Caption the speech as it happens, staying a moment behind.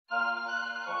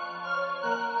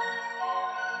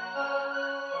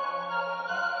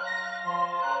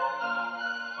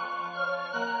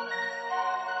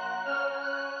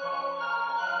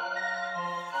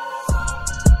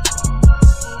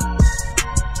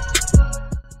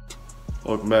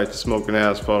Welcome back to Smoking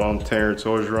Asphalt. I'm Terrence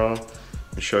Orgeron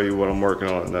and show you what I'm working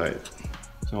on at night.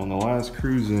 So on the last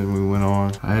cruise in we went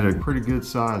on, I had a pretty good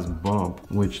sized bump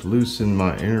which loosened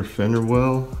my inner fender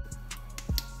well.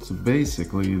 So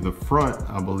basically the front,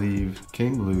 I believe,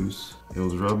 came loose. It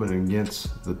was rubbing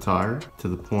against the tire to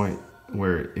the point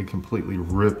where it completely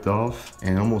ripped off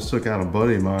and almost took out a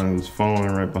buddy of mine who was following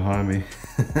right behind me,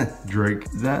 Drake.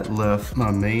 That left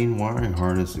my main wiring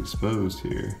harness exposed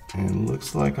here. And it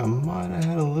looks like I might have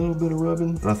had a little bit of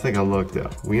rubbing, but I think I lucked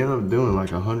out. We ended up doing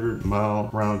like 100-mile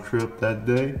round trip that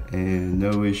day and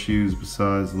no issues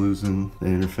besides losing the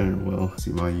inner fender well.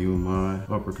 See my UMI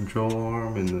upper control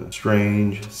arm and the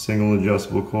strange single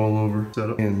adjustable coilover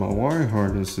setup. And my wiring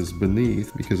harness is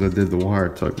beneath because I did the wire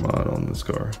tuck mod on this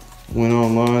car. Went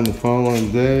online the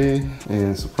following day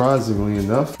and surprisingly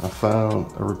enough, I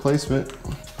found a replacement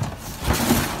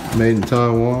made in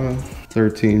Taiwan,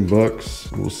 13 bucks.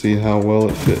 We'll see how well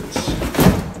it fits.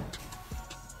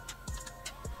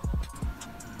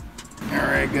 All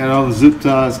right, got all the zip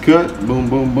ties cut, boom,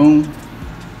 boom, boom.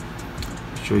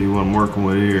 Show you what I'm working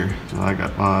with here. So I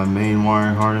got my main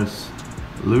wiring harness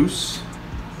loose.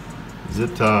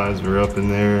 Zip ties are up in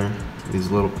there, these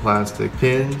little plastic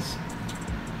pins,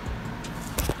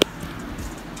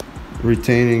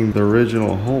 retaining the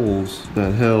original holes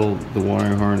that held the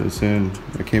wiring harness in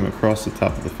that came across the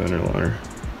top of the fender liner.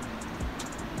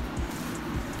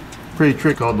 Pretty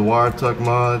trick called the wire tuck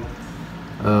mod,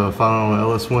 found on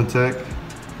LS1 Tech,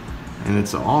 and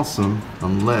it's awesome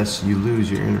unless you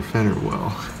lose your inner fender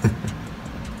well.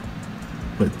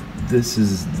 But this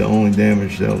is the only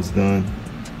damage that was done.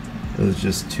 It was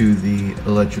just to the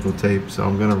electrical tape, so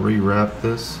I'm gonna rewrap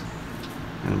this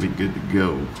and it'll be good to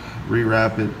go.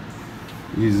 Rewrap it.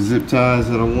 Use the zip ties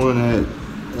that I won at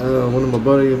one of my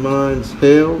buddy of mine's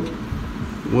hailed,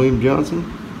 William Johnson.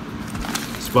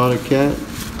 Spotted Cat,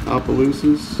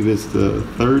 Opelousas. It's the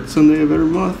third Sunday of every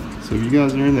month. So if you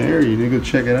guys are in the area, you need to go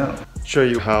check it out. Show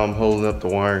you how I'm holding up the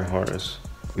wiring harness.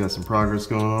 Got some progress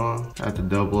going on. I had to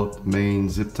double up the main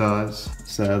zip ties,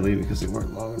 sadly, because they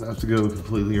weren't long enough to go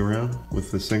completely around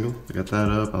with the single. I got that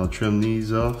up. I'll trim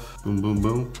these off. Boom, boom,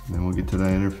 boom. And then we'll get to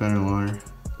that inner fender liner.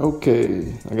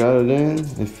 Okay, I got it in.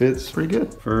 It fits pretty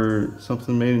good for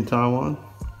something made in Taiwan.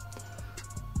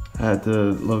 I had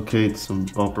to locate some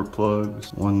bumper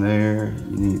plugs. One there,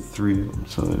 you need 3 of them.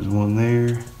 So there's one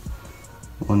there,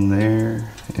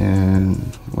 and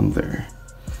one there.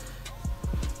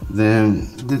 Then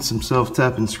did some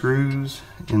self-tapping screws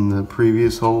in the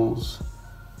previous holes.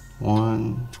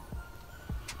 1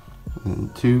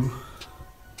 and 2.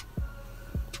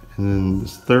 And then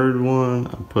this third one,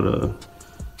 I put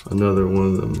another one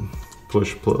of them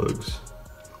push plugs.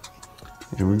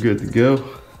 And we're good to go.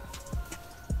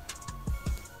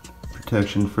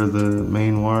 Protection for the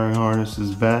main wiring harness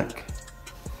is back.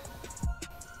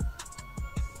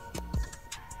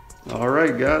 All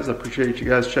right, guys, I appreciate you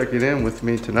guys checking in with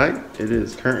me tonight. It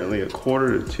is currently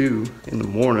 1:45 in the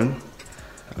morning.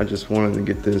 I just wanted to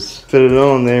get this fitted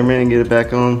on there, man, and get it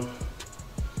back on.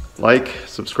 Like,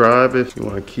 subscribe if you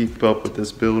want to keep up with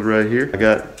this build right here. I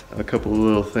got a couple of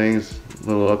little things,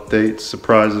 little updates,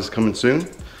 surprises coming soon.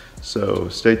 So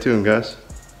stay tuned, guys.